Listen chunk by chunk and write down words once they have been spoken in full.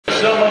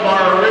some of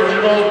our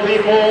original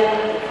people,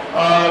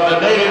 the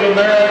Native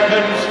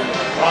Americans,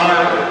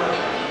 are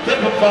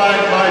typified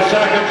by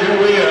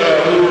Sacagawea,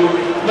 who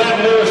led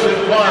Lewis and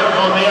Clark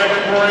on the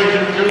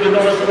exploration through the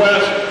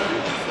Northwest.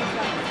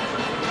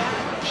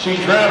 She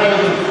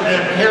traveled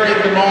and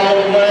carried them all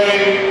the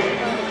way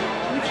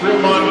through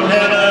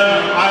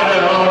Montana,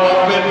 Idaho,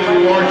 up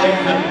into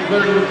Washington,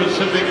 through the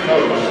Pacific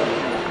coast.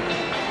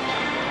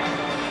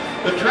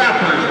 The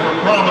trappers were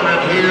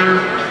prominent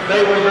here.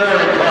 They were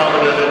very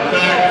prominent. In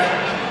fact,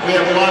 we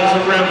have lots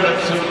of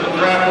remnants of the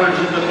trappers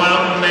and the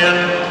mountain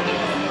men.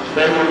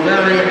 They were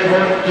very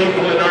important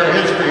people in our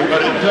history,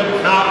 but it took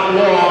not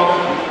long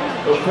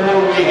before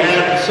we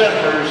had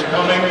settlers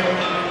coming.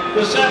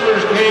 The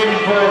settlers came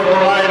for a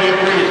variety of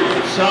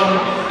reasons. Some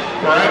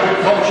for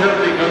agriculture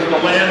because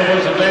the land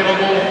was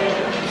available,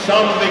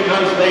 some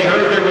because they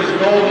heard there was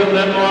gold in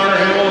them our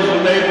hills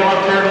and they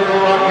brought their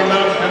little Rocky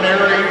Mountain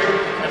Canary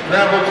and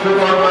traveled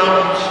through our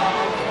mountains.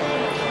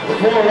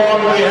 Before long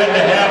we had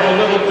to have a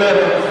little bit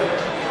of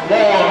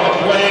law on the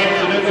plains,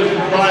 and it was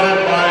provided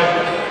by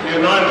the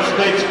United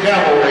States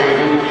Cavalry,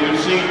 who you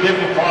see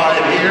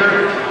typified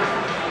here.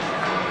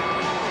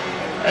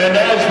 And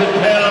as the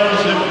towns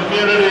and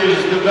communities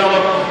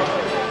developed,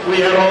 we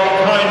had all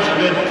kinds of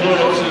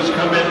influences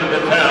come into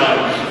the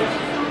towns.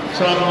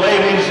 Some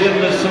ladies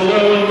in the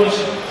saloons,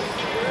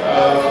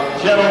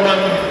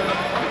 gentlemen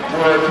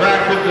were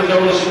attracted to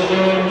those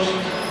saloons,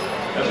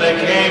 and they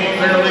came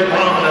fairly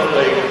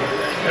prominently.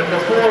 And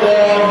before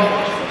long,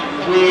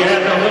 we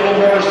had a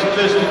little more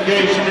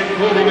sophistication,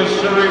 including a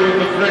Surrey with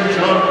the fringe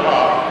on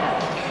top.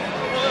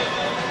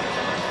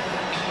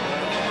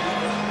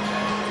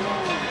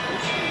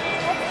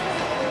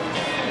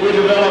 We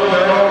developed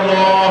our own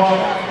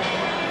law.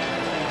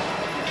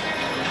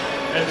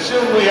 And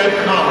soon we had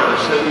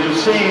commerce, and you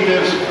see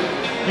this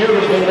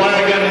beautiful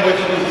wagon,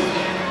 which was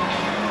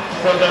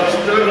from the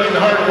Sterling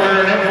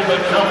Hardware and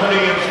Implement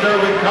Company in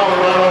Sterling,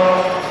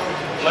 Colorado,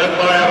 led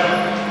by a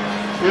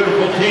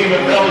beautiful team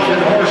of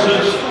Belgian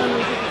horses.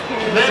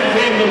 And then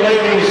came the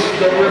ladies,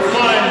 the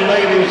refined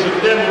ladies of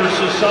Denver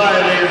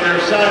society in their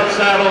side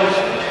saddles,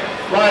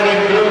 riding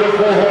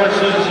beautiful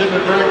horses in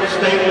a very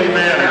stately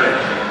manner.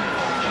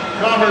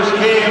 Commerce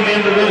came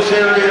into this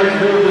area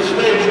through the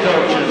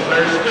stagecoaches.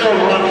 There still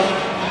runs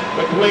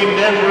between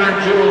Denver and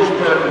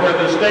Julesburg, where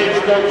the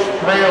stagecoach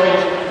trails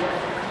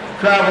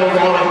traveled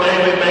on a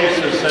daily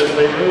basis as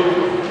they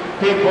moved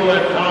people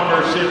and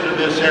commerce into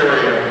this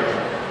area.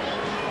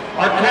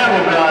 Our cattle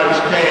drives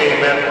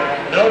came, and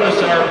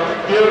notice our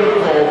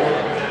beautiful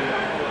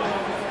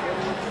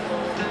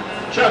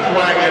chuck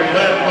wagon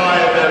led by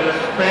the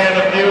span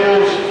of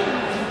mules,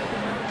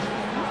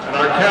 and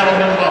our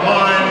cattlemen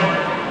behind.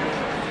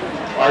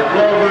 Our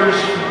drovers,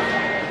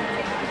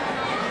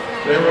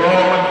 they were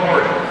all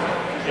important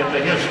in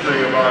the history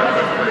of our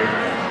country.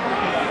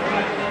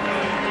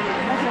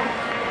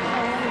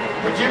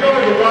 But you know,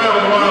 the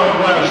Wild Wild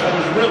West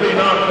was really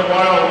not the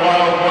Wild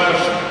Wild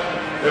West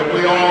that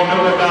we all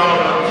knew about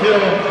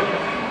until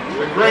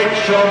the great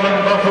showman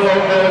Buffalo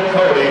Bill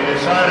Cody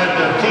decided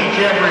to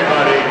teach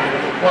everybody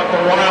what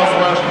the Wild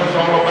West was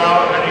all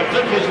about, and he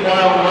took his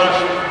Wild West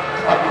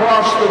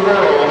across the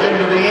world,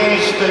 into the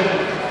East and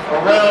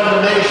around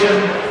the nation,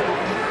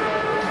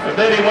 and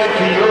then he went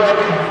to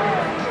Europe.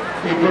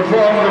 He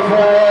performed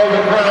before all the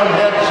crowned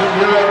heads of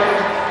Europe,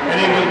 and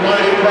he was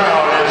mighty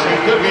proud. As he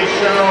took his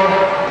show,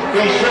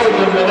 he showed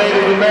them the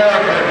Native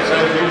Americans,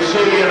 as you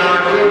see in our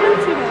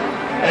group,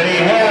 and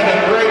he had a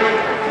great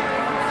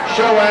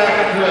show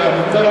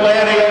act, little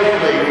Annie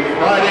Oakley,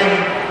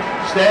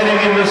 standing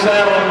in the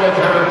saddle with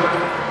her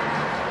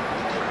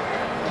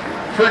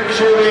trick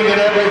shooting and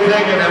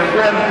everything, and her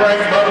friend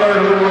Frank Butler,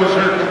 who was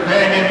her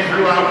companion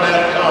throughout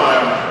that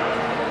time.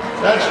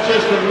 That's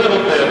just a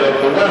little bit of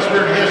the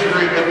Western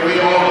history that we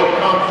all have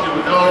come to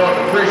know and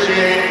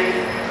appreciate.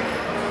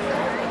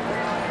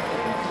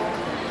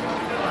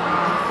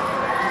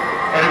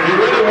 And if you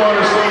really want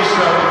to see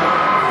some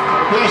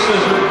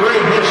pieces of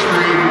great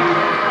history,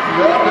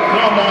 you ought to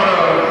come on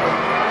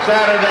a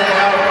Saturday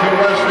out to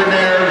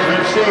Westernaires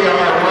and see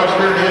our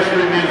Western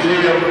History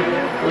Museum,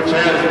 which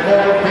has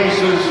more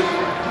pieces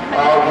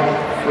of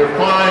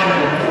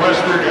refined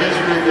Western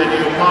history than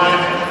you'll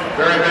find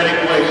very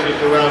many places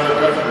around the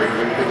country.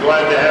 We'd be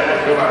glad to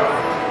have you come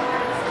out.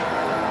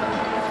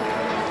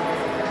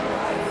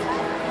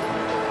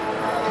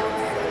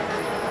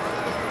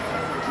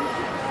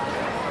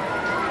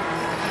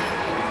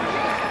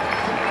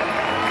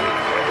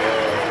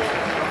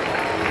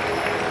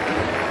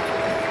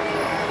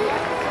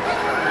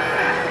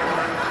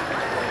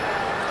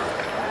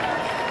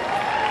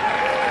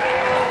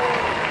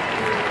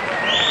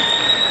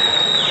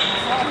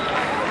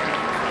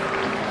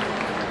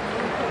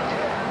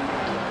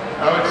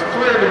 Now, it's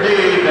clear to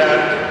me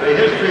that the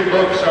history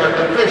books are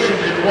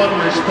deficient in one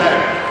respect,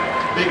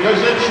 because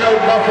it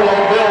showed Buffalo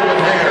Bill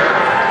with hair.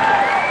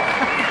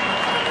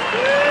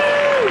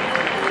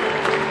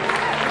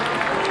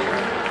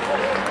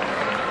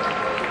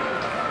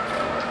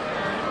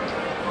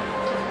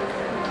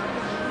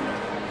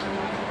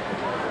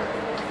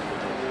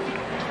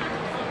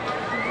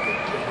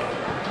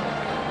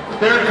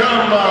 Here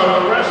come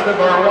the rest of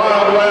our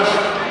Wild West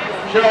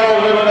show.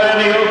 Little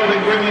Annie Oakley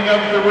bringing up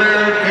the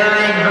rear,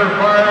 carrying her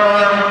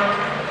firearm.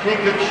 She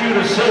could shoot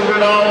a silver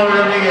dollar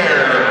in the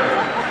air.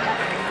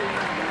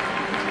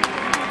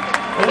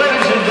 Well,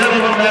 ladies and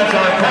gentlemen, that's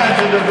our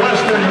pageant of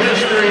Western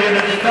history, and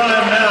it's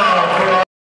time now